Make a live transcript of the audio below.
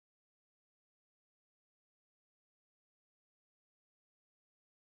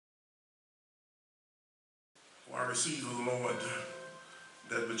receive of the Lord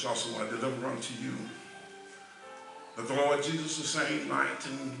that which also I deliver unto you. That the Lord Jesus, the same night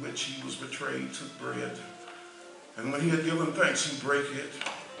in which he was betrayed, took bread. And when he had given thanks, he brake it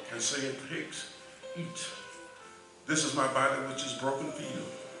and said, Take, eat. This is my body which is broken for you.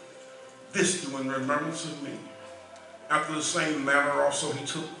 This do in remembrance of me. After the same manner also he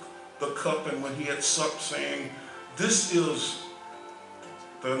took the cup, and when he had supped, saying, This is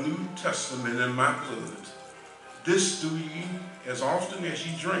the New Testament in my blood. This do ye as often as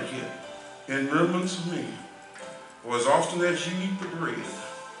ye drink it in remembrance of me. For as often as ye eat the bread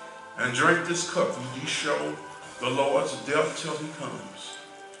and drink this cup, ye show the Lord's death till he comes.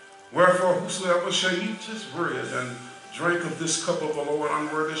 Wherefore whosoever shall eat this bread and drink of this cup of the Lord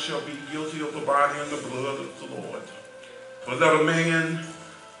unworthy shall be guilty of the body and the blood of the Lord. But let a man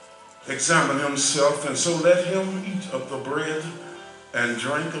examine himself, and so let him eat of the bread and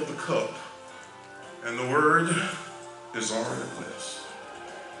drink of the cup. And the word is already blessed.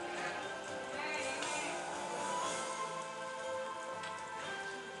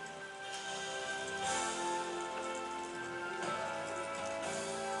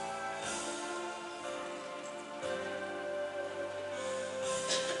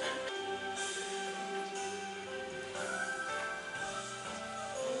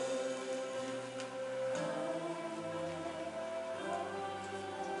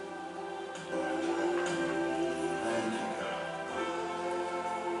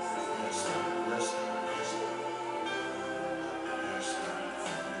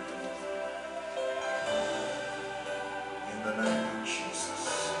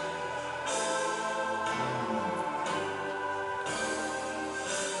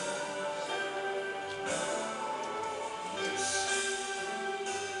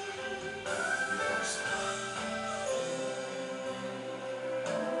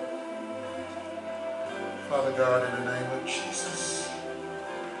 Father God, in the name of Jesus,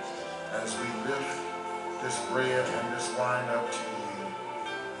 as we lift this bread and this wine up to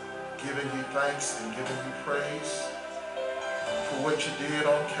you, giving you thanks and giving you praise for what you did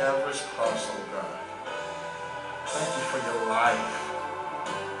on Calvary's cross, oh God. Thank you for your life.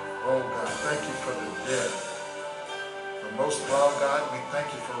 Oh God, thank you for the death. But most of all, God, we thank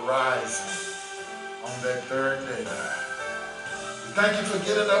you for rising on that third day, God. We thank you for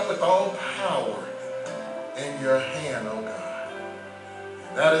getting up with all power in your hand, oh God.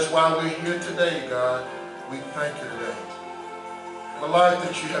 And that is why we're here today, God. We thank you today for the life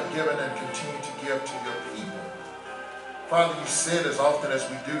that you have given and continue to give to your people. Father, you said as often as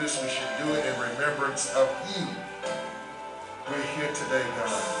we do this, we should do it in remembrance of you. We're here today,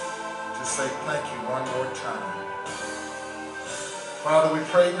 God, to say thank you one more time. Father, we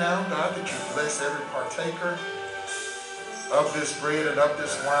pray now, God, that you bless every partaker of this bread and of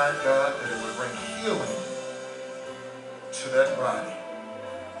this wine, God, that it would bring healing to that body.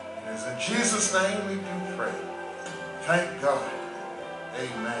 And it's in Jesus' name we do pray. Thank God.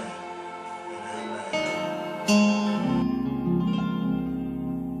 Amen and amen.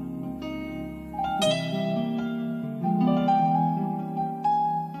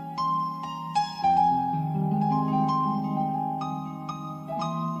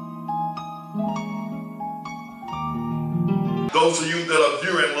 Those of you that are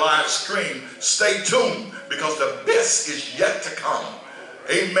viewing live stream, stay tuned because the best is yet to come.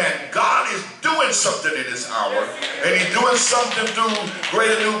 Amen. God is doing something in this hour, and he's doing something through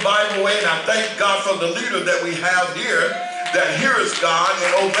Greater New Bibleway, and I thank God for the leader that we have here that hears God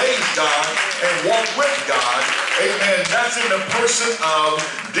and obeys God and walk with God. Amen. That's in the person of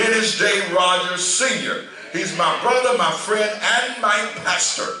Dennis J. Rodgers Sr. He's my brother, my friend, and my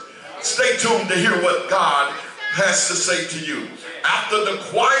pastor. Stay tuned to hear what God has to say to you. After the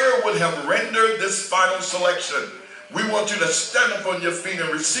choir would have rendered this final selection, we want you to stand up on your feet and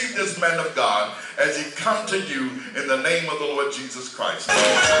receive this man of God as he comes to you in the name of the Lord Jesus Christ.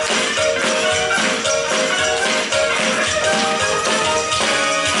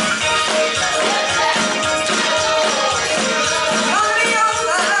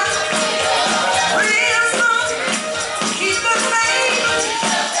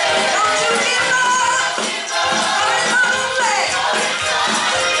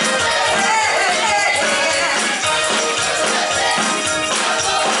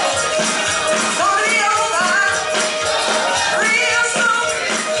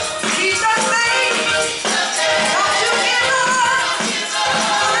 Keep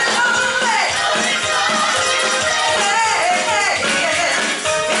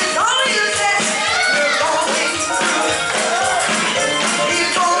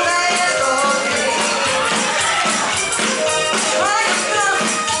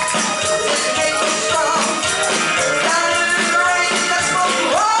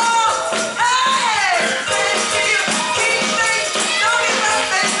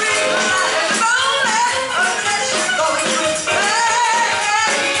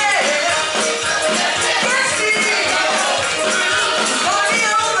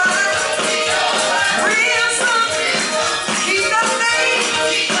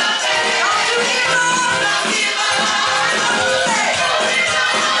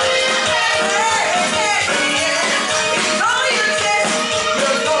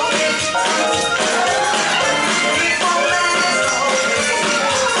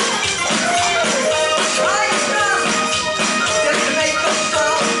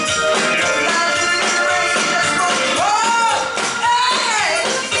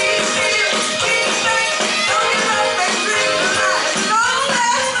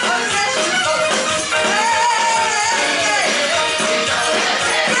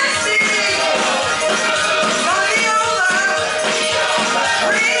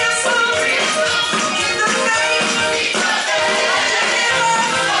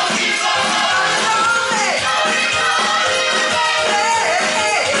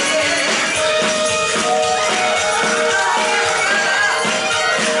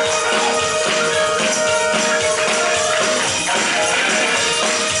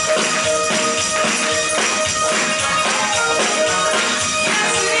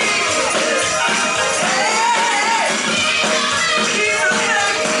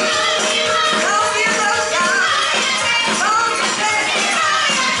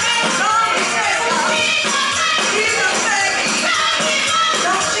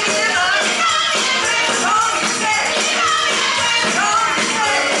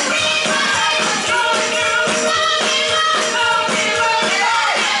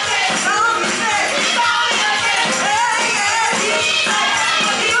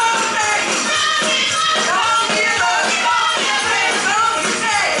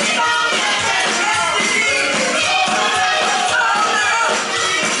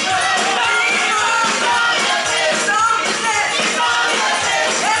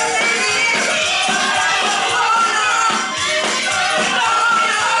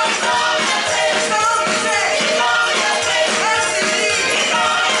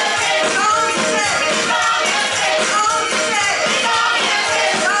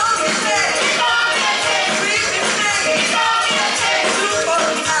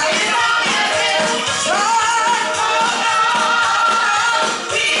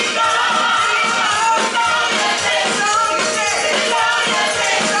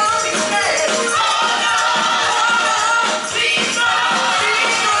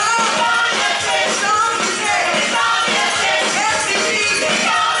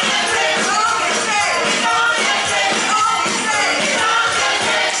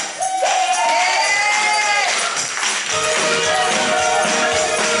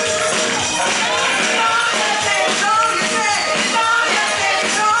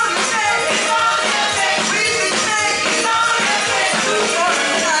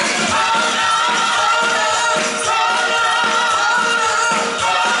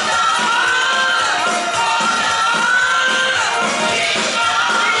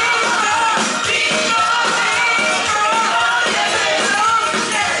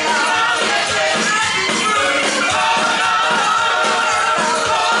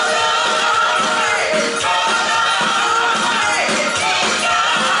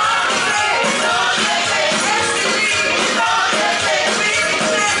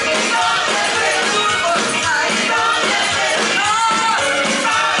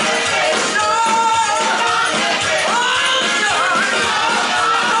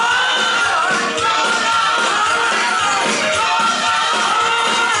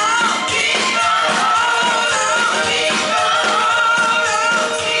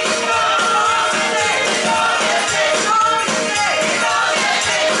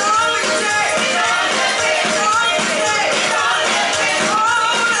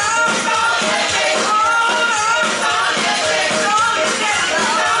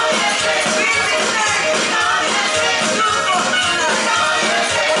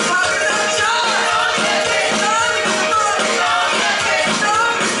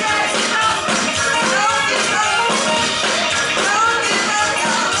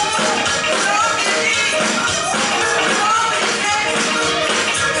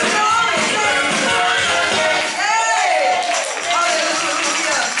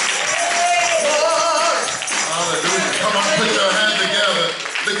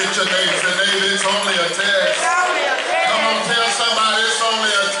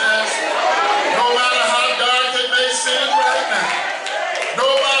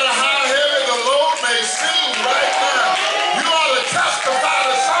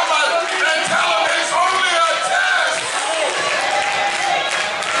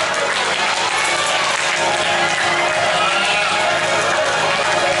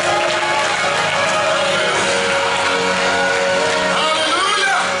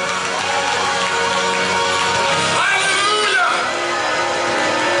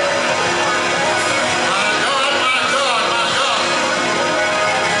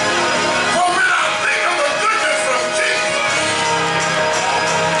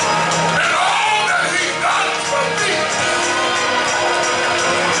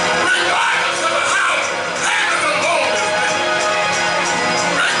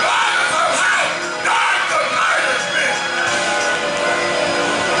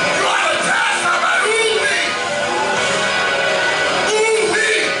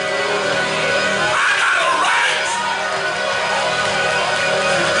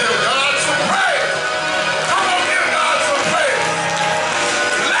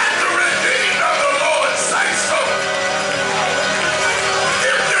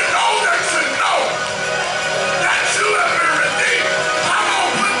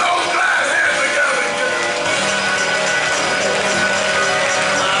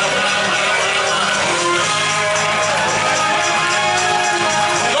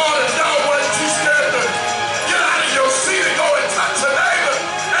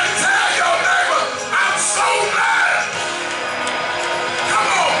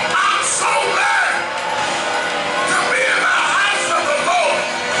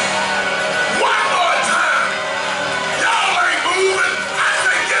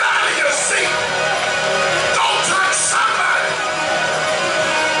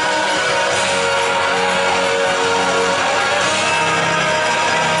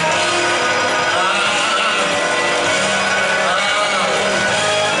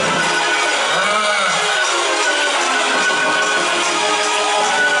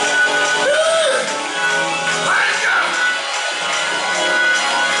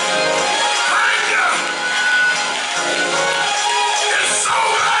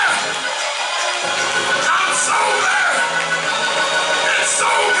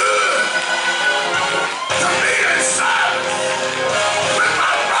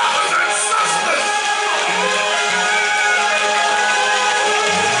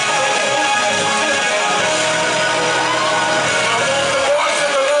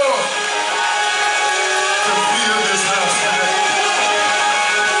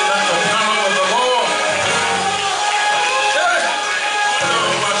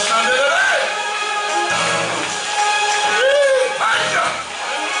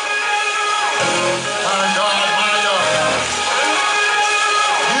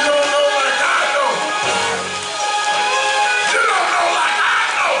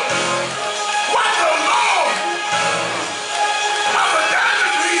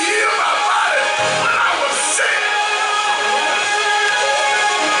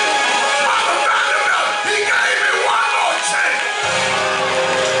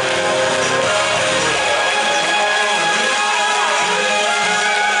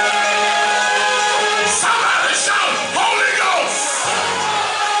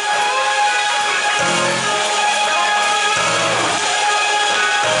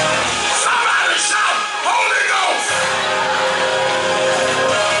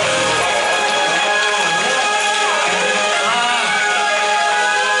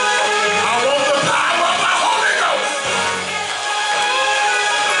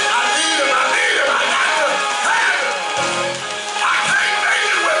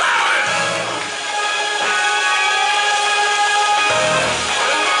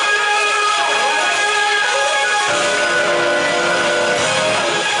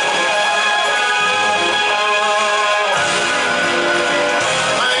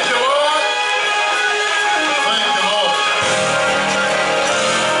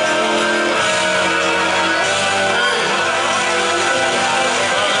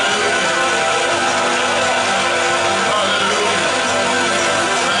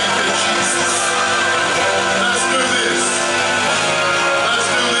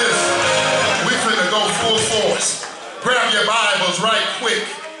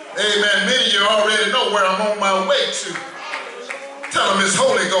know where I'm on my way to. Tell them it's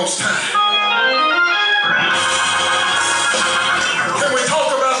Holy Ghost time. Can we talk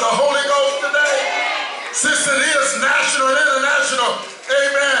about the Holy Ghost today? Since it is national and international,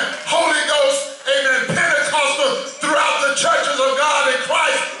 amen, Holy Ghost, amen, Pentecostal throughout the churches of God in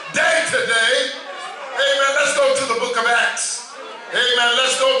Christ day to day. Amen. Let's go to the book of Acts. Amen.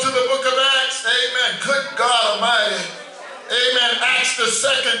 Let's go to the book of Acts. Amen. Good God Almighty. Amen. Acts the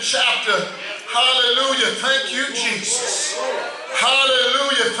 2nd chapter. Hallelujah. Thank you, Jesus.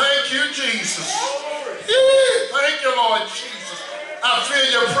 Hallelujah. Thank you, Jesus. Thank you, Lord Jesus. I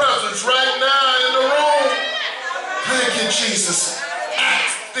feel your presence right now in the room. Thank you, Jesus.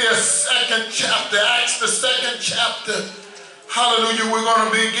 Acts the 2nd chapter. Acts the 2nd chapter. Hallelujah. We're going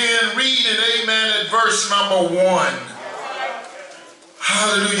to begin reading, amen, at verse number 1.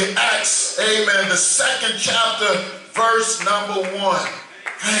 Hallelujah. Acts, amen, the 2nd chapter, verse number 1.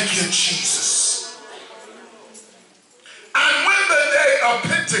 Thank you, Jesus. And when the day of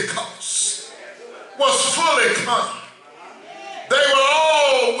Pentecost was fully come, they were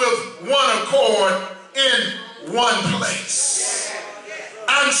all with one accord in one place.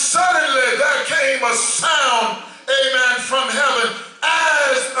 And suddenly there came a sound, amen, from heaven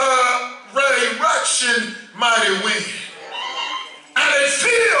as a rushing mighty wind. And it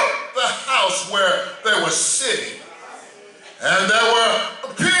filled the house where they were sitting. And there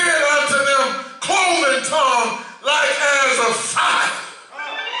were appeared unto them cloven tongues like as of fire.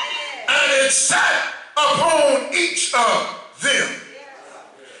 And it sat upon each of them.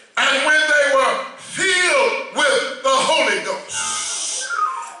 And when they were filled with the Holy Ghost,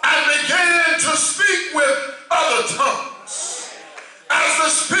 and began to speak with other tongues, as the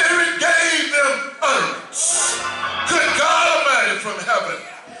Spirit gave them utterance. Good God Almighty from heaven.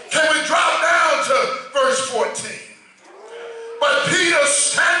 Can we drop down to verse 14? But Peter,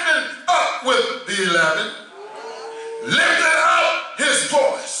 standing up with the 11, lifted up his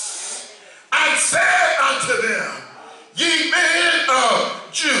voice and said unto them, Ye men of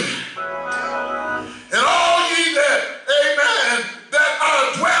Judah, and all ye that, amen, that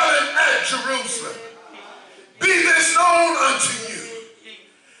are dwelling at Jerusalem, be this known unto you,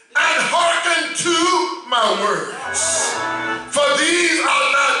 and hearken to my words. For these are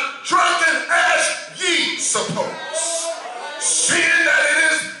not drunken as ye suppose, seeing that it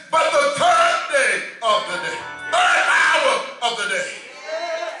is but the third day of the day, third hour of the day.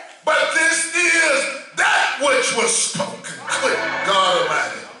 But this is that which was spoken, good God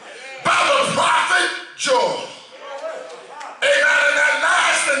Almighty, by the prophet Joel. Amen. And that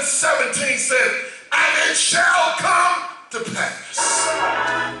last in 17 said, and it shall come to pass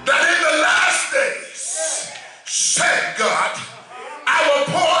that in the last days, said God, I will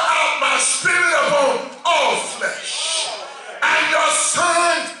pour out my spirit upon all flesh, and your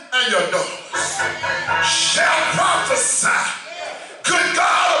sons and your daughters shall prophesy. Good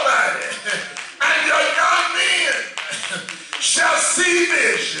God Almighty. And your young men shall see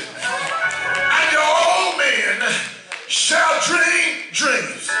vision, and your old men shall dream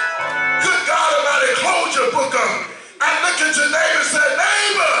dreams. Good God Almighty, close your book up and look at your neighbor and say,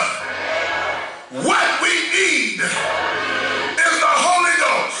 neighbor, what we need is the Holy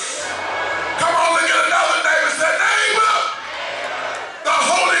Ghost. Come on, look at another neighbor and say, neighbor, the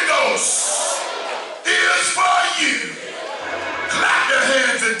Holy Ghost is for you. Clap your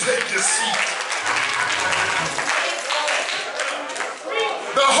hands and take your seat.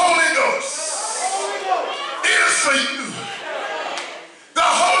 The Holy Ghost is for you. The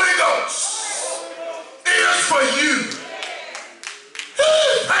Holy Ghost is for you.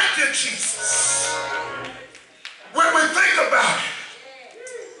 Thank you, Jesus. When we think about it,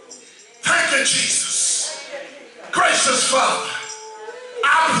 thank you, Jesus. Gracious Father,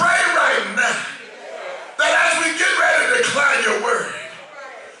 I pray right now that as we get ready to declare your word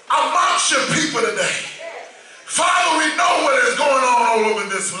amongst your people today, Father, we know what is going on all over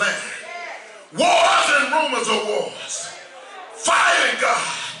this land. Wars and rumors of wars, fighting, God,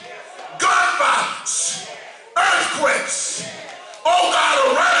 gun violence, earthquakes, oh God,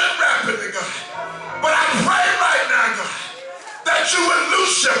 are running rapidly, God. But I pray right now, God, that you would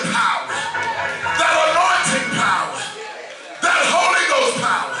loose your power, that anointing power, that Holy Ghost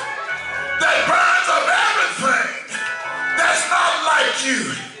power, that burns up everything that's not like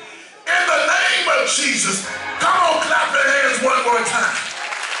you. In the name of Jesus, come on, clap your hands one more time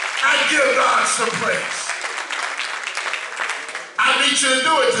and give God some praise. I need you to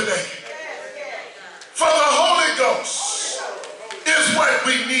do it today. For the Holy Ghost is what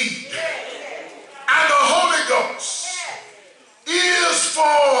we need. And the Holy Ghost is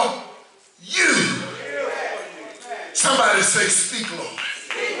for you. Somebody say, speak, Lord.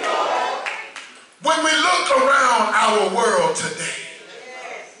 When we look around our world today,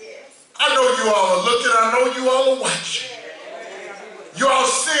 I know you all are looking, I know you all are watching. You all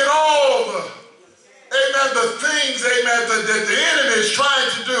seeing all the, amen, the things, amen, that the enemy is trying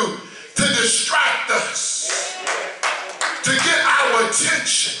to do to distract us, to get our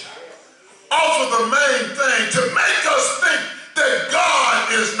attention off of the main thing, to make us think that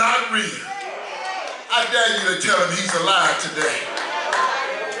God is not real. I dare you to tell him he's alive today.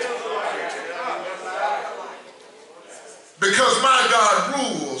 Because my God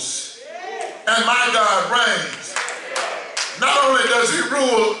rules and my God reigns. Not only does he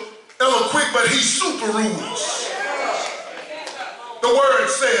rule ever quick, but he super rules. The word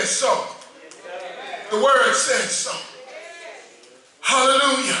says so. The word says so.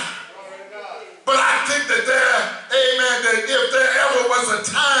 Hallelujah. But I think that amen, that if there ever was a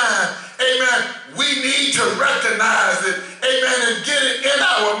time, amen, we need to recognize it, amen, and get it in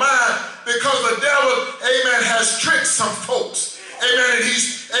our mind, because the devil, amen, has tricked some folks. Amen, and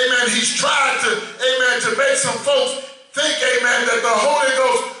he's tried to, amen, to make some folks think, amen, that the Holy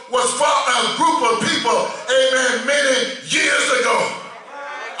Ghost was for a group of people, amen, many years ago.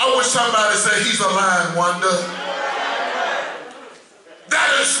 I wish somebody said he's a lying wonder. That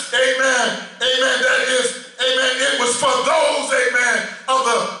is, amen, that is, amen, it was for those, amen, of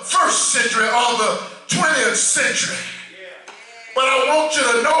the first century or the 20th century. But I want you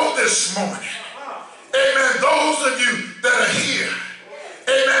to know this morning, amen, those of you that are here,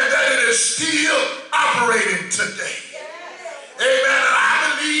 amen, that it is still operating today. Amen, and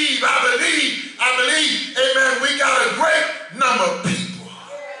I believe, amen, we got a great number of people,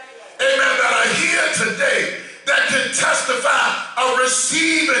 amen, that are here today that can testify of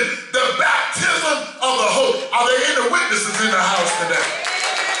receiving the baptism of the Holy. Are there any witnesses in the house today?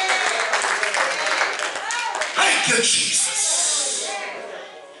 Thank you, Jesus.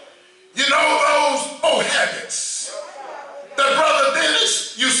 You know those old habits that Brother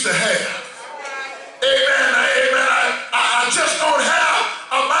Dennis used to have. Amen, amen. I just don't have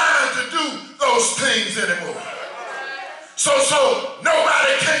a mind to do those things anymore. So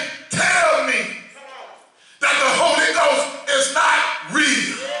nobody can tell me that the Holy Ghost is not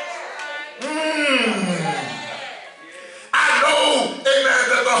real. I know, amen,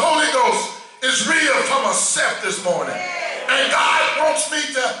 that the Holy Ghost is real for myself this morning. And God wants me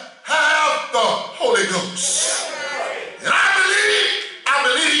to have the Holy Ghost. And I believe,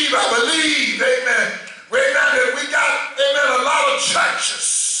 amen, that we got, amen, a lot of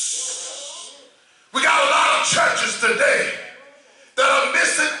churches. We got a lot of churches today that are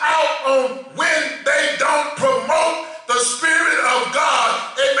missing out on when they don't promote the Spirit of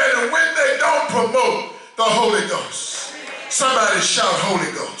God, amen, and when they don't promote the Holy Ghost. Somebody shout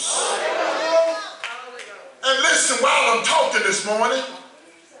Holy Ghost. And listen, while I'm talking this morning,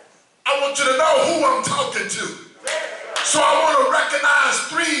 I want you to know who I'm talking to. So I want to recognize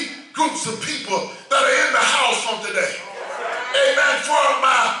three groups of people that are in the house on today. Amen. For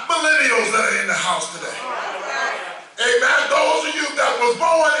my millennials that are in the house today. Amen. Those of you that was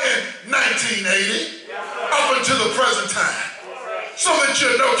born in 1980 up until the present time. So that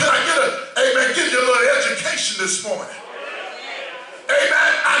you know, can I get a, amen, give you a little education this morning.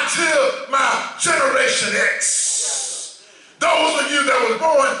 Amen. Until my generation X. Those of you that was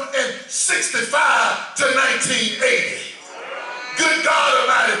born in 65 to 1980. Good God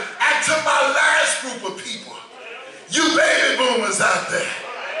Almighty. And to my last group of people. You baby boomers out there.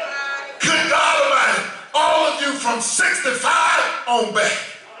 Good God Almighty. All of you from 65 on back.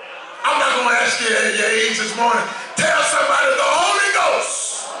 I'm not going to ask you your age this morning. Tell somebody the Holy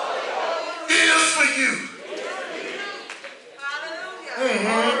Ghost is for you.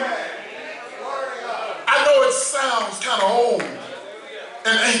 I know it sounds kind of old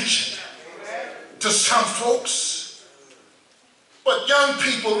and ancient to some folks, but young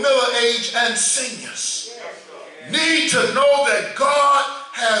people, middle age and seniors need to know that God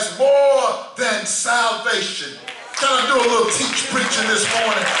has more than salvation. Can I do a little teach preaching this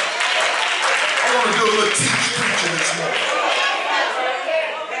morning? I want to do a little teach preaching this morning.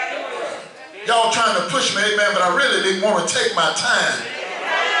 Y'all trying to push me, amen, but I really didn't want to take my time.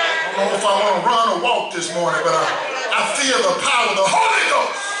 I don't know if I want to run or walk this morning, but I feel the power of the Holy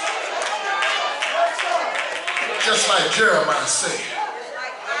Ghost. Just like Jeremiah said.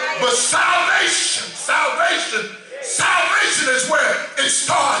 But salvation is where it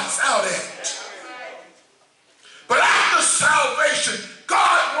starts out at. But after salvation,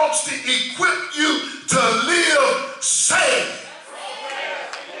 God wants to equip you to live saved.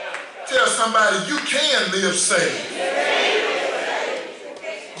 Tell somebody you can live saved.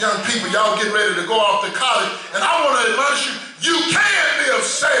 Young people, y'all get ready to go off to college, and I want to admonish you, you can live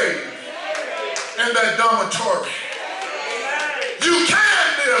saved. in that dormitory. You can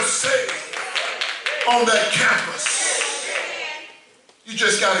live safe on that campus. You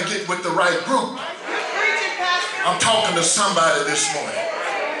just got to get with the right group. I'm talking to somebody this morning.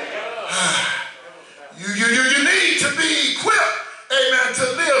 You need to be equipped, amen, to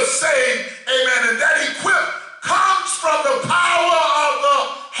live saved, amen, and that equip comes from the power of the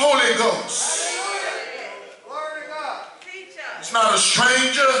Holy Ghost. It's not a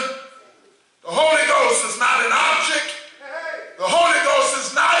stranger. The Holy Ghost is not an object. The Holy Ghost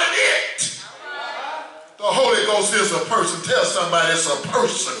is not an it. The Holy Ghost is a person. Tell somebody it's a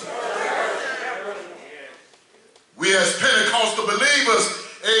person. We as Pentecostal believers,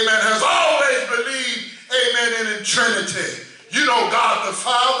 amen, has always believed, amen, in Trinity. You know God the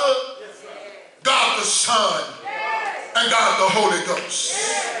Father, God the Son, and God the Holy Ghost.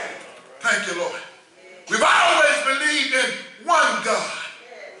 Thank you, Lord. We've always believed in one God,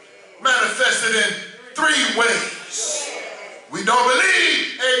 manifested in three ways. We don't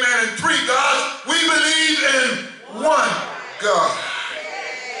believe, amen, in three gods. We believe in one God.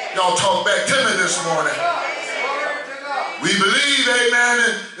 Y'all talk back to me this morning. We believe, amen,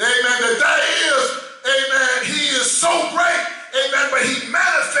 that that is, amen, he is so great, amen, but he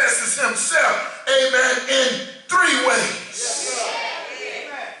manifests himself, amen, in three ways.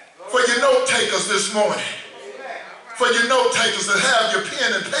 For your note takers this morning, for your note takers that have your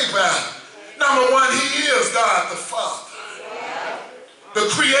pen and paper out, number one, he is God the Father, the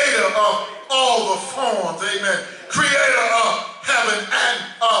creator of all the forms, amen, creator of heaven and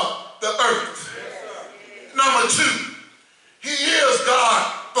of the earth. Number two, he is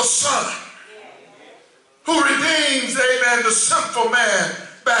God the Son, who redeems, amen, the sinful man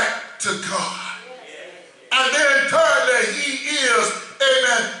back to God. And then thirdly, he is,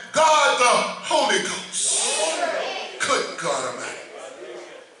 amen, God the Holy Ghost. Good God Almighty.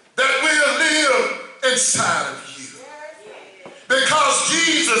 That will live inside of you. Because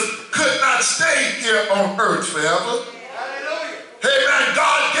Jesus could not stay here on earth forever. Amen.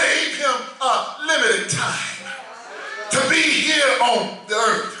 God gave him a limited time to be here on the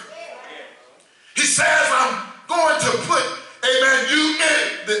earth. He says, I'm going to put, amen, you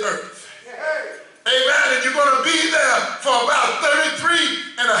in the earth. Amen. And you're going to be there for about 33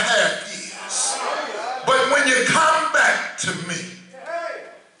 and a half years. But when you come back to me,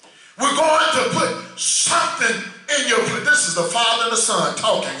 we're going to put something in your place. This is the Father and the Son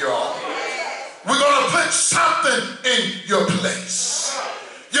talking, y'all. We're going to put something in your place.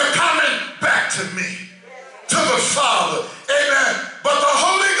 You're coming back to me, to the Father. Amen. But the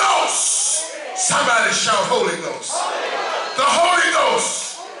Holy Ghost, somebody shout Holy Ghost. The Holy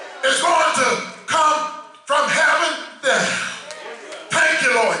Ghost is going to come from heaven down. Thank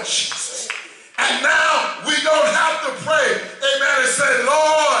you, Lord Jesus. And now we don't have to pray, amen, and say,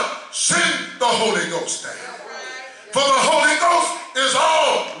 Lord, send the Holy Ghost down. For the Holy Ghost is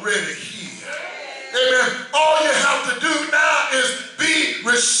already here. Amen. All you have to do now is be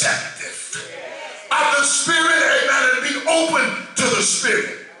receptive of the Spirit, amen, and be open to the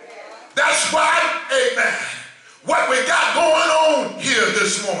Spirit. That's why, amen, what we got going on here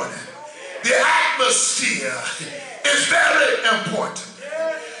this morning, the atmosphere is very important.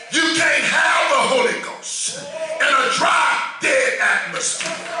 You can't have the Holy Ghost in a dry, dead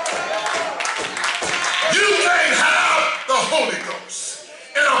atmosphere. You can't have the Holy Ghost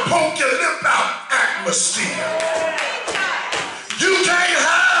in a poke your lip out atmosphere. You can't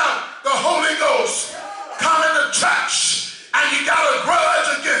have the Holy Ghost come in the church and you got a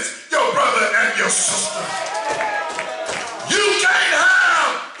grudge against your brother and your sister. You can't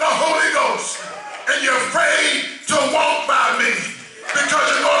have the Holy Ghost and you're afraid to walk by me because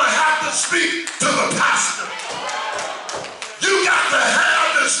you're going to have to speak to the pastor. You got to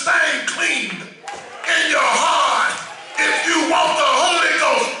have this thing cleaned in your heart if you want the Holy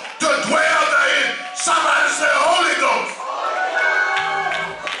Ghost to dwell therein. Somebody say Holy Ghost.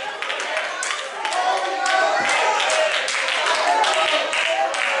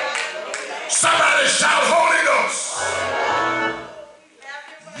 Somebody shout Holy Ghost.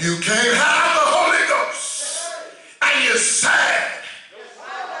 You can't have the Holy Ghost and you're sad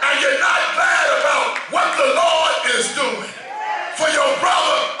and you're not glad about what the Lord is doing for your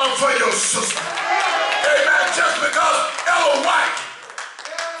brother or for your sister. Amen. Just because Ella White,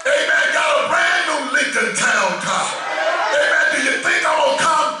 amen, got a brand new Lincoln Town car. Amen. Do you think I'm going to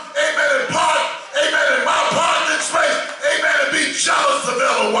come, amen, and park, amen, in my parking space, amen, and be jealous of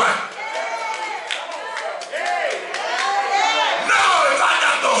Ella White? No, if I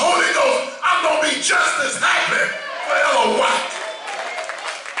got the Holy Ghost, I'm going to be just as happy for Ella White.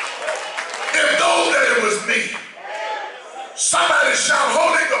 If though that it was me. Somebody shout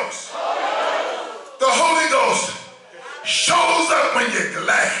Holy Ghost. knowing you're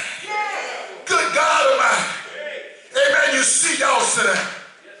glad. Good God Almighty. Amen. You see, y'all sit down.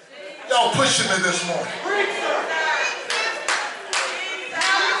 Y'all pushing me this morning.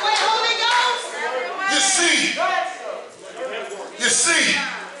 You see,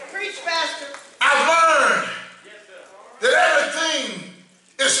 I've learned that everything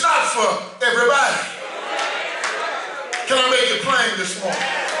is not for everybody. Can I make it plain this morning?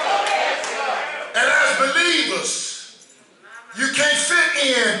 And as believers, you can't fit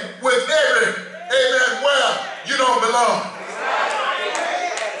in with every, amen, well, you don't belong.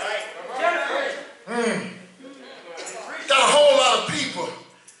 Got a whole lot of people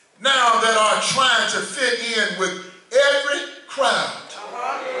now that are trying to fit in with every crowd,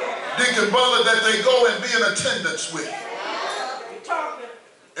 Deacon Butler, that they go and be in attendance with.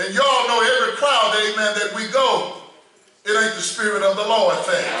 And y'all know every crowd, amen, that we go, it ain't the Spirit of the Lord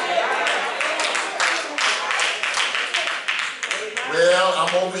thing. Well,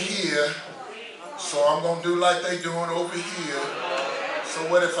 I'm over here, so I'm going to do like they doing over here. So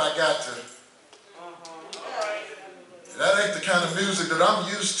what if I got to? That ain't the kind of music that I'm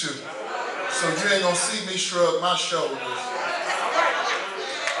used to. So you ain't going to see me shrug my shoulders.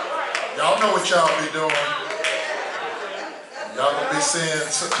 Y'all know what y'all be doing. Y'all going to be saying,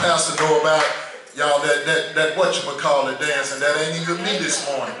 Pastor know about y'all that whatchamacallit dancing. That ain't even me this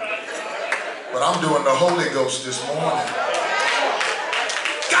morning. But I'm doing the Holy Ghost this morning.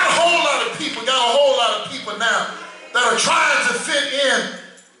 Got a whole lot of people now that are trying to fit in,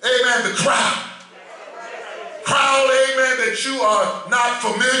 amen, the crowd. Crowd, amen, that you are not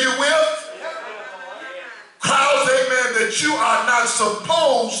familiar with. Crowds, amen, that you are not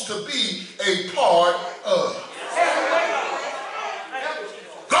supposed to be a part of.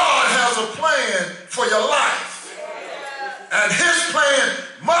 God has a plan for your life. And his plan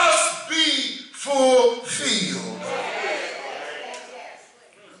must be fulfilled.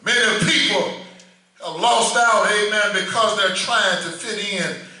 Many people have lost out, amen, because they're trying to fit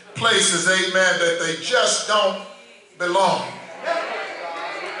in places, amen, that they just don't belong.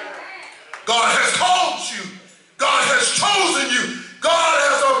 God has called you. God has chosen you. God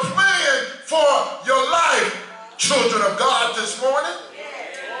has a plan for your life, children of God, this morning.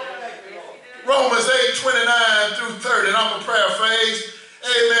 Romans 8:29 through 30, and I'm going to paraphrase,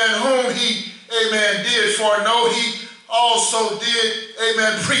 amen, whom he, amen, did foreknow, he also did,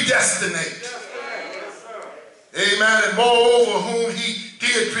 amen, predestinate. Amen, and moreover, whom he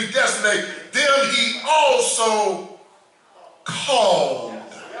did predestinate, them he also called.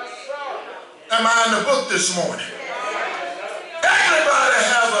 Am I in the book this morning? Everybody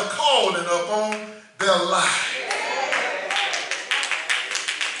has a calling upon their life.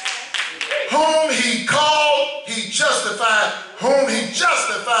 Whom he called, he justified. Whom he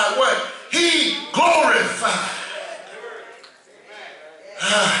justified, what? He glorified.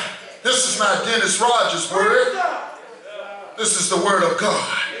 This is not Dennis Rodgers' word. This is the word of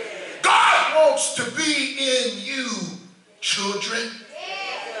God. God wants to be in you, children.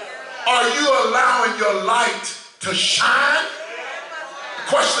 Are you allowing your light to shine? The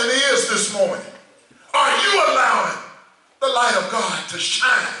question is this morning, are you allowing the light of God to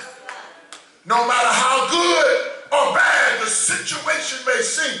shine? No matter how good or bad the situation may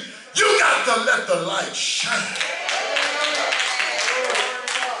seem, you got to let the light shine.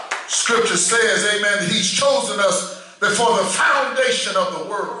 Scripture says, amen, that he's chosen us before the foundation of the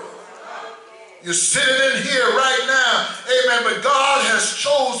world. You're sitting in here right now, amen, but God has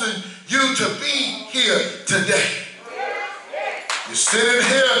chosen you to be here today. You're sitting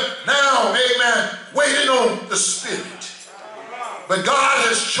here now, amen, waiting on the Spirit. But God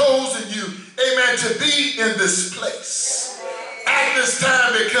has chosen you, amen, to be in this place at this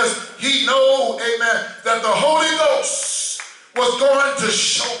time because he knows, amen, that the Holy Ghost was going to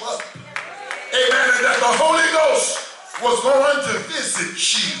show up. Amen, and that the Holy Ghost was going to visit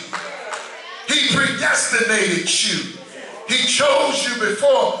you. He predestinated you. He chose you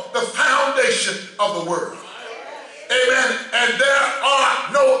before the foundation of the world. Amen. And there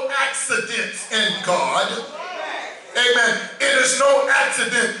are no accidents in God. Amen. It is no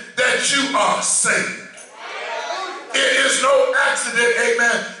accident that you are saved. It is no accident,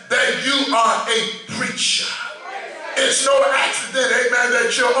 amen, that you are a preacher. It's no accident, amen,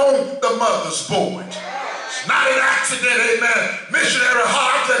 that you're on the mother's board. It's not an accident, amen, missionary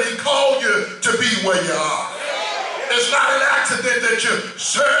heart, that he called you to be where you are. It's not an accident that you're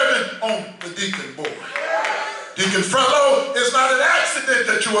serving on the deacon board. Deacon Frello, it's not an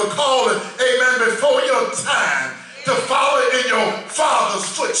accident that you were calling, amen, before your time to follow in your father's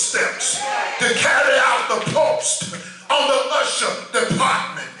footsteps, to carry out the post on the usher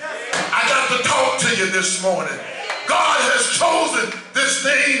department. I got to talk to you this morning. God has chosen this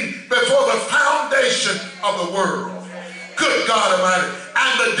thing before the foundation of the world. Good God Almighty.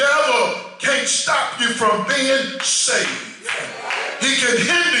 And the devil can't stop you from being saved. He can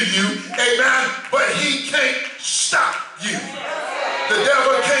hinder you, amen, but he can't stop you. The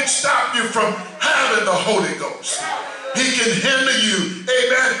devil can't stop you from having the Holy Ghost. He can hinder you,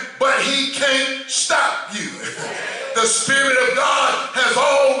 amen, but he can't stop you. The Spirit of God has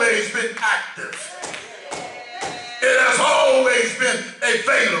always been active. It has always been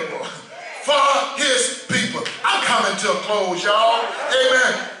available for his people. I'm coming to a close, y'all.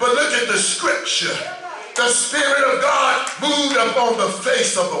 Amen. But look at the scripture. The Spirit of God moved upon the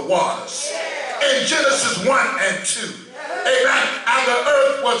face of the waters. In Genesis 1 and 2. Amen. And the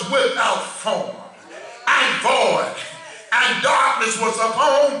earth was without form and void, and darkness was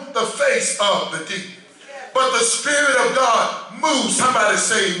upon the face of the deep. But the Spirit of God moved. Somebody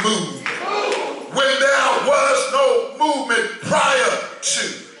say move. When there was no movement prior to.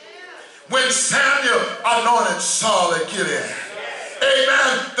 When Samuel anointed Saul at Gilead.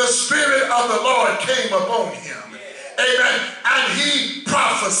 Amen. The Spirit of the Lord came upon him. Amen. And he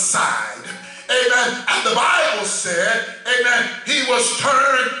prophesied. Amen. And the Bible said, amen, he was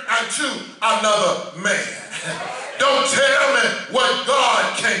turned unto another man. Don't tell me what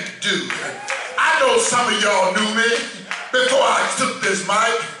God can't do. I know some of y'all knew me before I took this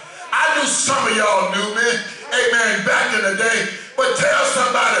mic. I knew some of y'all knew me, amen, back in the day. But tell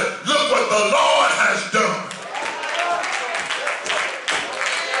somebody, look what the Lord has done.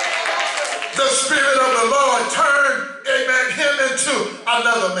 The Spirit of the Lord turned, amen, him into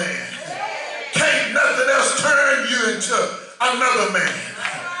another man. Can't nothing else turn you into another man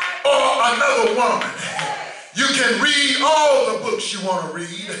or another woman. You can read all the books you want to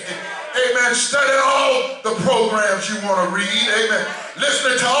read. Amen. Study all the programs you want to read. Amen.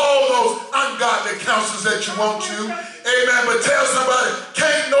 Listen to all those ungodly counsels that you want to. Amen. But tell somebody,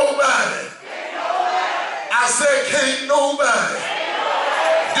 can't nobody. I said, can't nobody.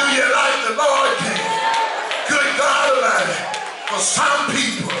 Do you like the Lord can? Good God Almighty. For some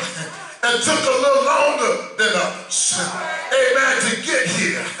people, it took a little longer than others. Amen. To get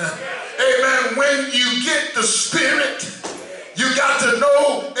here. Amen. When you get the Spirit, you got to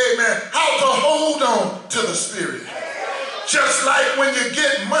know, amen, how to hold on to the Spirit. Just like when you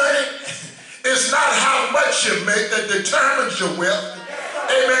get money, it's not how much you make that determines your wealth.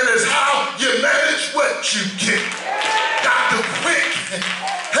 Amen. It's how you manage what you get. Dr. Quick,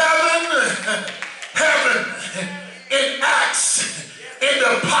 heaven enacts in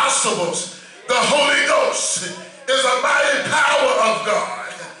the apostles. The Holy Ghost is a mighty power of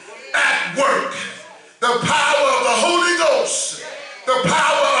God at work. The power of the Holy Ghost, the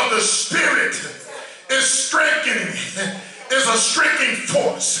power of the Spirit is strengthening, is a strengthening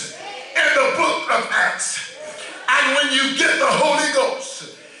force in the book of Acts. And when you get the Holy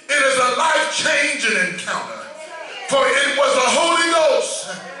Ghost, it is a life-changing encounter. For it was the Holy Ghost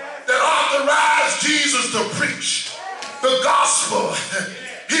that authorized Jesus to preach the gospel.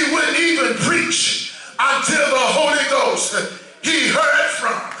 He wouldn't even preach until the Holy Ghost he heard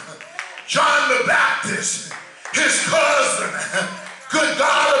from John the Baptist, his cousin, good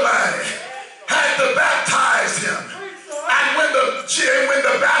God Almighty, had to baptize him. And when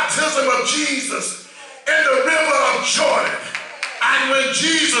the baptism of Jesus in the river of Jordan, and when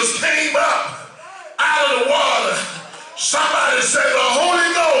Jesus came up out of the water, somebody say the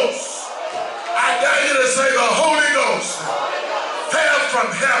Holy Ghost. I dare you to say the Holy Ghost fell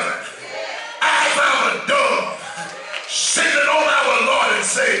from heaven as of a dove, sitting on our Lord and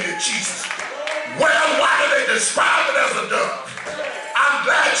Savior Jesus. Well, why do they describe it as a dove? I'm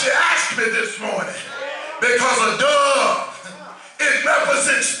glad you asked me this morning, because a dove, it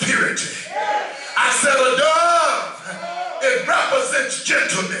represents purity. I said a dove, it represents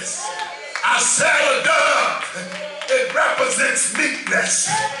gentleness. I said a dove, it represents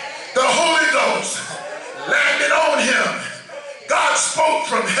meekness. The Holy Ghost landed on him. God spoke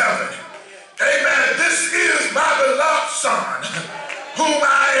from heaven. Amen. This is my beloved Son, whom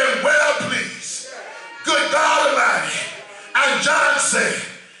I am well pleased. Good God Almighty. And John said,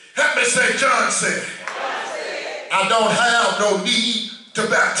 help me say, John said, I don't have no need to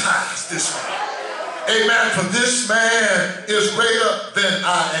baptize this one. Amen. For this man is greater than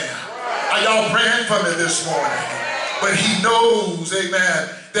I am. Are y'all praying for me this morning? But he knows, amen,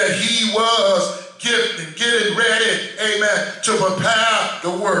 that he was getting ready, amen, to prepare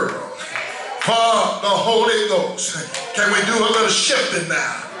the world for the Holy Ghost. Can we do a little shifting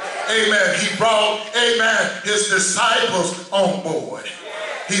now? Amen. He brought, amen, his disciples on board.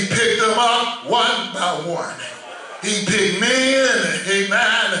 He picked them up one by one. He picked men,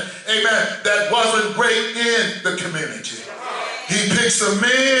 amen, amen, that wasn't great in the community. He picked some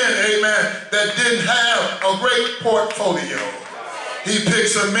men, amen, that didn't have a great portfolio. He picked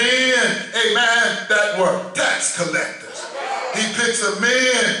some men, amen, that were tax collectors. He picked some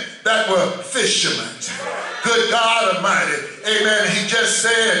men that were fishermen. Good God Almighty, amen. He just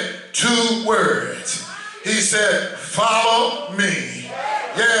said 2 words. He said, follow me.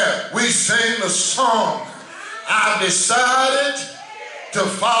 Yeah, we sing the song, I've decided to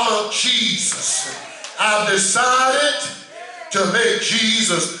follow Jesus. I've decided to make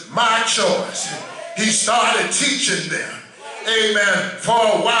Jesus my choice. He started teaching them, amen, for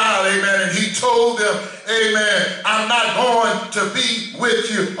a while, amen, and he told them, amen, I'm not going to be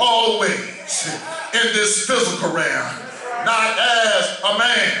with you always in this physical realm, not as a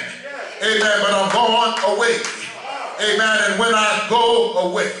man, amen, but I'm going away, amen, and when I go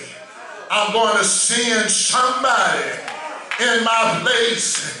away, I'm going to send somebody in my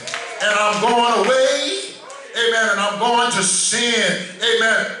place, and I'm going away, amen, and I'm going to send,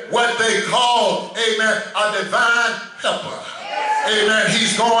 amen, what they call, amen, a divine helper. Amen.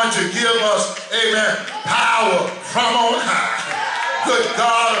 He's going to give us, amen, power from on high. Good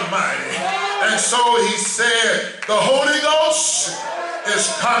God Almighty. And so he said, the Holy Ghost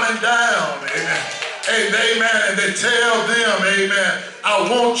is coming down, amen. And amen, and they tell them, amen, I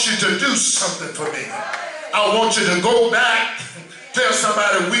want you to do something for me. I want you to go back. Tell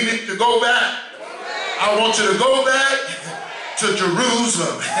somebody we need to go back. I want you to go back to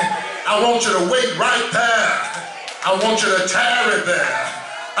Jerusalem. I want you to wait right there. I want you to tarry there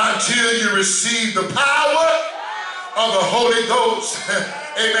until you receive the power of the Holy Ghost.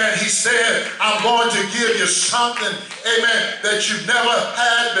 Amen. He said, I'm going to give you something, amen, that you've never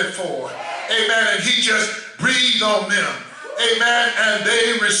had before. Amen. And he just breathed on them. Amen. And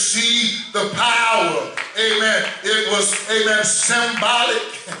they received the power. Amen. It was, amen, symbolic,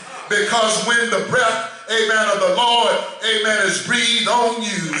 because when the breath, amen, of the Lord, amen, is breathed on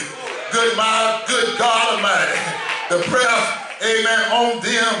you, good God Almighty, the breath, amen, on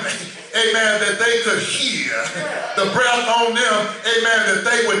them, amen, that they could hear. The breath on them, amen, that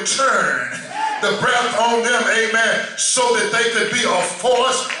they would turn. The breath on them, amen, so that they could be a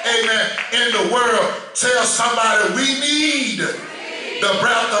force, amen, in the world. Tell somebody we need the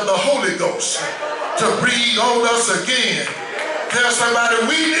breath of the Holy Ghost to breathe on us again. Tell somebody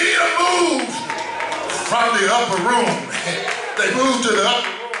we need a move from the upper room. They moved to the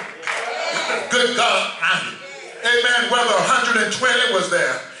upper room. Good God. Amen. Where the 120 was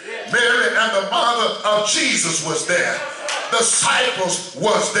there. Mary and the mother of Jesus was there. The disciples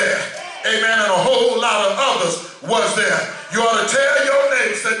was there. Amen. And a whole lot of others was there. You ought to tell your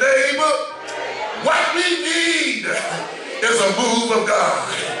neighbor, what we need is a move of God.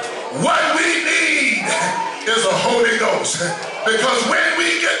 What we need is a Holy Ghost. Because when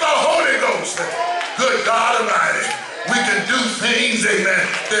we get the Holy Ghost, good God Almighty, we can do things, amen,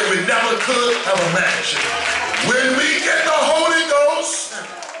 that we never could have imagined. When we get the Holy Ghost,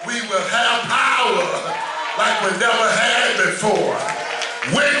 we will have power like we never had before.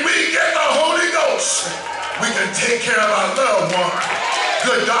 When we get the Holy Ghost, we can take care of our loved one.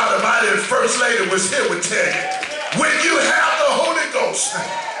 Good God Almighty, the First Lady was here would tell you, when you have the Holy Ghost,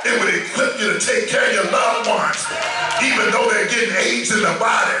 it would equip you to take care of your loved ones, even though they're getting AIDS in their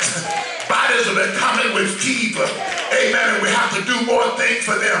bodies. Bodies have been coming with fever. Amen. And we have to do more things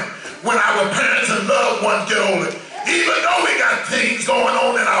for them when our parents and loved ones get older. Even though we got things going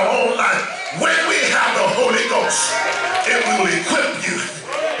on in our own life, when we have the Holy Ghost, it will equip you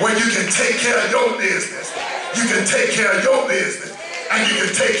where you can take care of your business. You can take care of your business. And you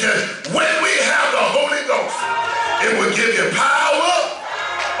can take care of, when we have the Holy Ghost, it will give you power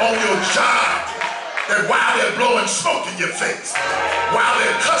on your job. That while they're blowing smoke in your face, while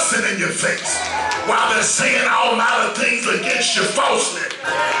they're cussing in your face, while they're saying all manner of things against you falsely,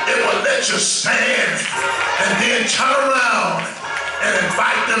 it will let you stand and then turn around and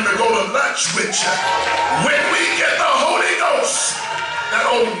invite them to go to lunch with you. When we get the Holy Ghost, that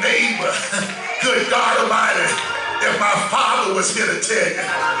old neighbor, good God Almighty, if my father was here to tell you,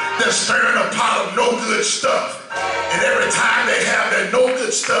 they're stirring a pot of no good stuff. And every time they have that no good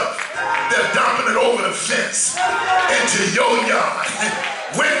stuff, they're dumping it over the fence into your yard.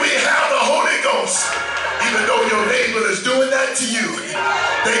 When we have the Holy Ghost, even though your neighbor is doing that to you,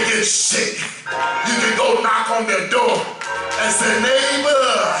 they get sick. You can go knock on their door and say, neighbor,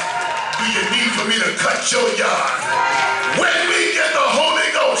 do you need for me to cut your yard? When we get the Holy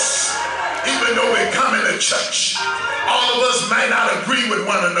Ghost, even though we come into church, all of us might not agree with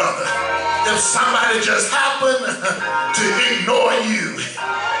one another. If somebody just happened to ignore you,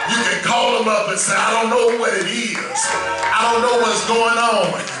 you can can call them up and say, I don't know what it is. I don't know what's going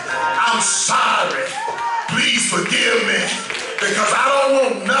on. I'm sorry. Please forgive me, because I don't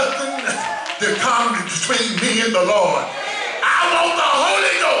want nothing to come between me and the Lord. I want the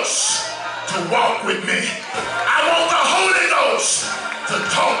Holy Ghost to walk with me. I want the Holy Ghost to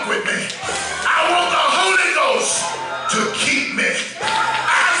talk with me. I want the Holy Ghost to keep me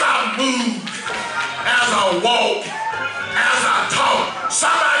as I move, as I walk, as I talk.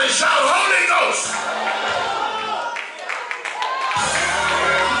 Somebody shout, Holy Ghost.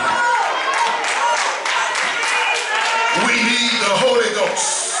 We need the Holy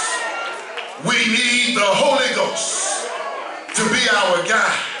Ghost. We need the Holy Ghost to be our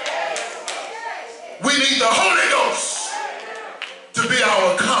guide. We need the Holy Ghost to be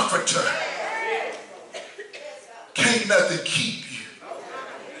our comforter. Can't nothing keep you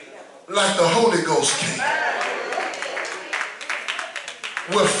like the Holy Ghost can.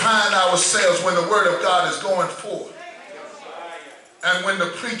 We'll find ourselves when the word of God is going forth, and when the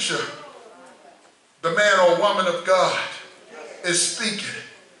preacher, the man or woman of God, is speaking,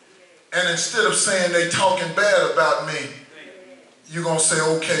 and instead of saying they talking bad about me, you're going to say,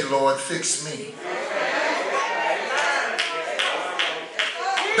 okay, Lord, fix me.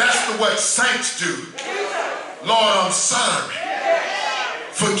 That's what saints do. Lord, I'm sorry.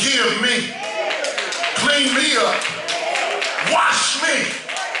 Forgive me. Clean me up. Wash me.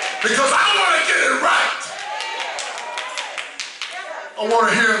 Because I want to get it right. I want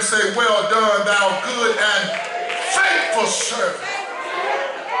to hear him say, well done, thou good and faithful servant.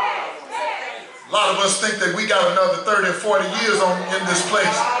 A lot of us think that we got another 30 or 40 years in this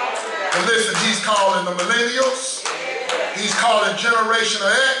place. But listen, he's calling the millennials. He's calling Generation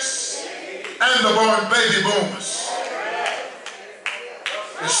X and the born baby boomers.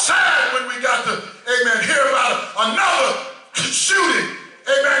 It's sad when we got to, amen, hear about another shooting,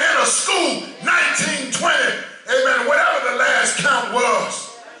 amen, in a school, 1920, amen, whatever the last count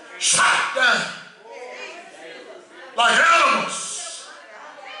was, shot down like animals.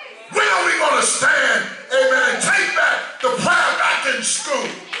 When are we going to stand, amen, and take back the prayer back in school?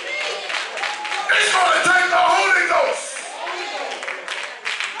 It's going to take the Holy Ghost.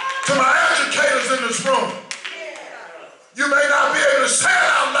 To my educators in this room, you may not be able to say it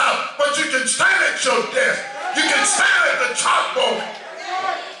out loud, but you can stand at your desk. You can stand at the chalkboard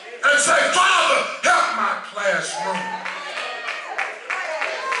and say, Father, help my classroom.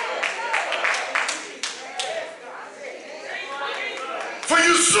 For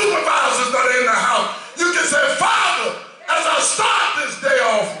you supervisors that are in the house, you can say, Father, as I start this day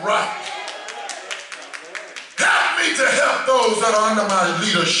off right, help me to help those that are under my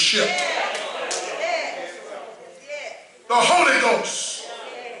leadership. The Holy Ghost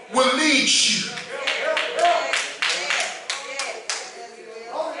will lead you.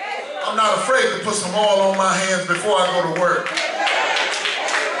 I'm not afraid to put some oil on my hands before I go to work.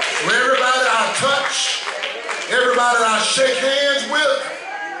 So everybody I touch, everybody I shake hands with,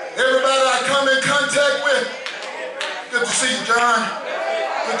 everybody I come in contact with, good to see you, John.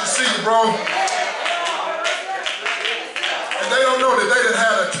 Good to see you, bro. And they don't know that they done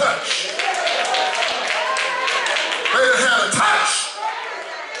had a touch. They done had a touch.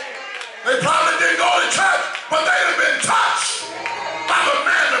 They probably didn't go to church, but they have been touched by the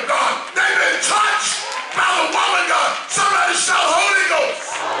man of God. They've been touched by the woman of God. Somebody shout, Holy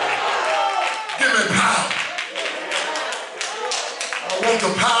Ghost. Give me power. I want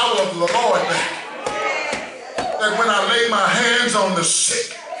the power of the Lord back. That when I lay my hands on the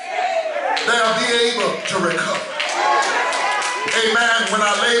sick, they'll be able to recover. Amen. When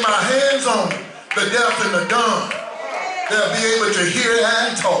I lay my hands on the deaf and the dumb, they'll be able to hear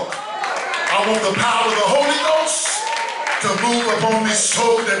and talk. I want the power of the Holy Ghost to move upon me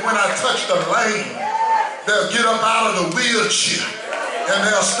so that when I touch the lame, they'll get up out of the wheelchair and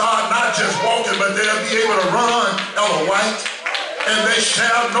they'll start not just walking, but they'll be able to run, Ella White, and they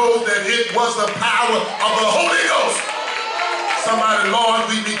shall know that it was the power of the Holy Ghost. Somebody, Lord,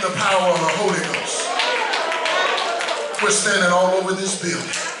 we need the power of the Holy Ghost. We're standing all over this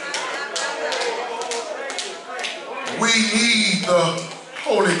building. We need the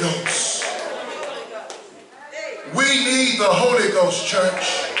Holy Ghost. We need the Holy Ghost,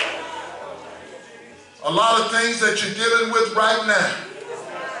 church. A lot of things that you're dealing with right now,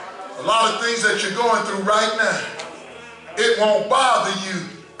 a lot of things that you're going through right now, it won't bother you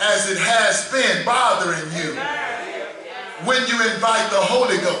as it has been bothering you when you invite the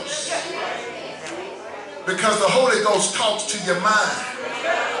Holy Ghost. Because the Holy Ghost talks to your mind.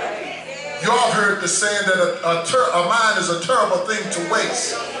 You all heard the saying that a mind is a terrible thing to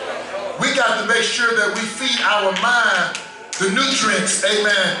waste. We got to make sure that we feed our mind the nutrients,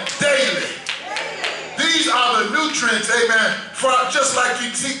 amen, daily. These are the nutrients, amen, for just like you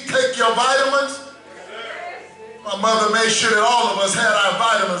take your vitamins. My mother made sure that all of us had our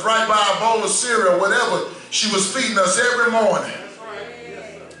vitamins right by our bowl of cereal, whatever she was feeding us every morning.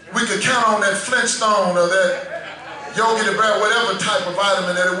 We could count on that Flintstone or that Yogi the Bear, whatever type of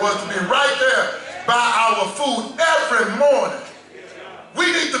vitamin that it was, to be right there by our food every morning.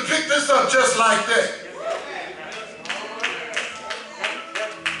 We need to pick this up just like that.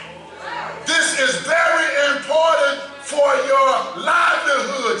 This is very important for your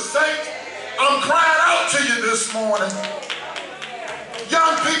livelihood, saints. I'm crying out to you this morning.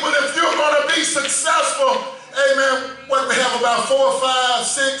 Young people, if you're going to be successful, amen, what we have about 4, 5,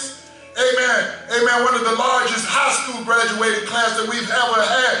 6, amen, one of the largest high school graduating class that we've ever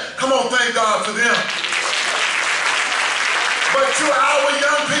had. Come on, thank God for them. But to our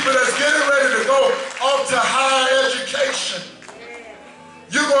young people that's getting ready to go off to higher education,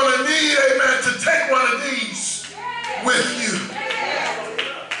 you're going to need, amen, to take one of these with you.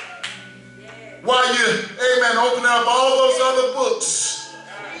 While you, amen, opening up all those other books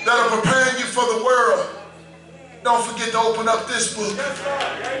that are preparing you for the world, don't forget to open up this book.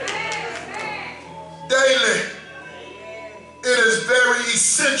 Daily, it is very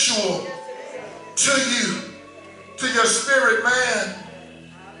essential to you, to your spirit, man.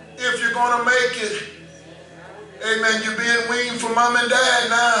 If you're going to make it, amen, you're being weaned from mom and dad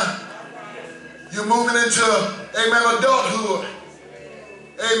now. You're moving into, amen, adulthood.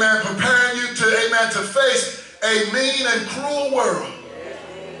 Amen, preparing you to, amen, to face a mean and cruel world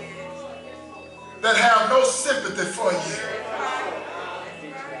that have no sympathy for you.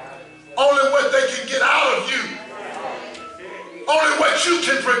 Only what they can get out of you. Only what you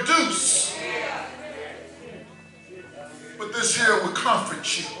can produce. But this here will comfort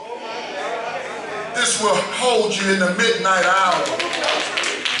you. This will hold you in the midnight hour.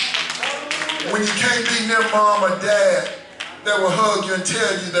 When you can't be near mom or dad, that will hug you and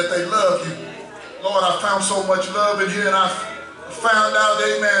tell you that they love you. Lord, I found so much love in here, and I found out,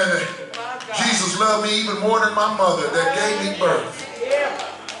 amen, that Jesus loved me even more than my mother that gave me birth.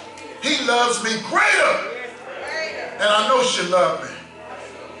 He loves me greater, and I know she loved me.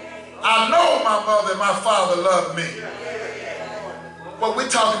 I know my mother and my father loved me. But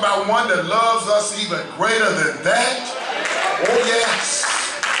we're talking about one that loves us even greater than that. Oh, yes.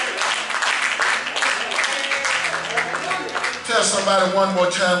 Tell somebody one more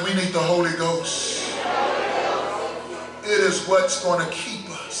time, we need the Holy Ghost. It is what's going to keep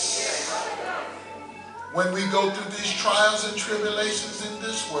us when we go through these trials and tribulations in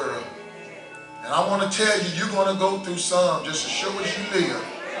this world. And I want to tell you, you're going to go through some just as sure as you live.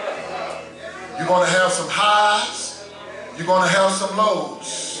 You're going to have some highs. You're going to have some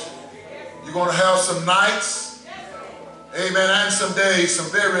lows. You're going to have some nights, amen, and some days,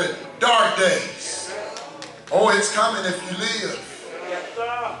 some very dark days. Oh, it's coming if you live.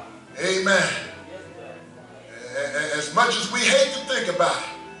 Amen. As much as we hate to think about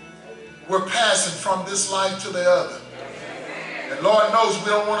it, we're passing from this life to the other. And Lord knows we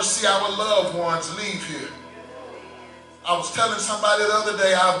don't want to see our loved ones leave here. I was telling somebody the other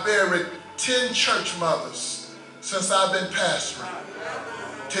day, I've buried 10 church mothers since I've been pastoring.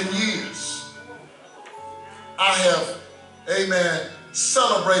 10 years. I have, amen,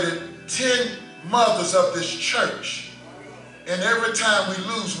 celebrated 10 mothers of this church. And every time we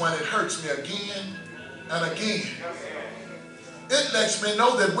lose one, it hurts me again and again. It lets me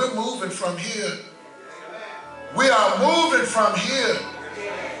know that we're moving from here. We are moving from here.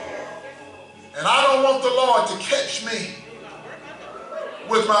 And I don't want the Lord to catch me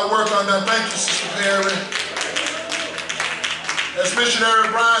with my work undone. Thank you, Sister Perry. As Missionary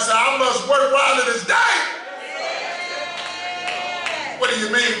Brian said, I must work while it is day. What do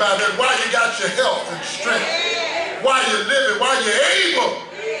you mean by that? While you got your health and strength, while you're living, while you're able,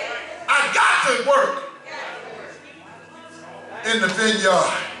 I got to work in the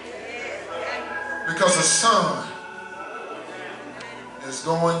vineyard because the sun is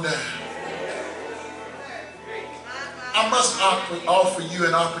going down. I must offer you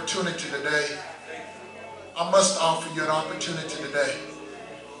an opportunity today. I must offer you an opportunity today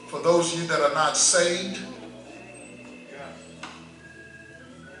for those of you that are not saved,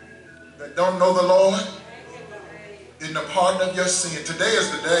 that don't know the Lord, in the pardon of your sin. Today is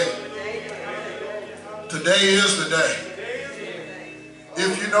the day. Today is the day.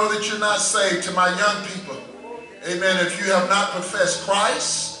 If you know that you're not saved, to my young people, amen, if you have not professed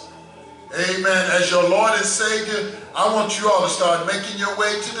Christ, amen, as your Lord and Savior, I want you all to start making your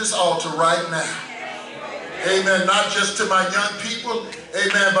way to this altar right now. Amen, not just to my young people,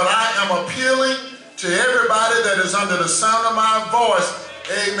 amen, but I am appealing to everybody that is under the sound of my voice,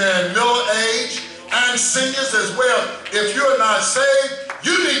 amen, middle age and seniors as well. If you're not saved,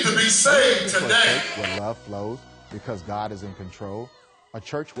 you need to be saved today. A church where love flows because God is in control. A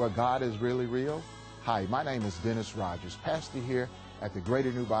church where God is really real. Hi, my name is Dennis Rodgers, pastor here at the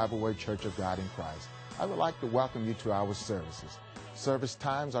Greater New Bibleway Church of God in Christ. I would like to welcome you to our services. Service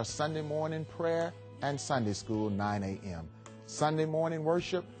times are Sunday morning prayer and Sunday school, 9 a.m. Sunday morning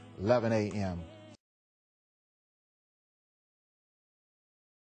worship, 11 a.m.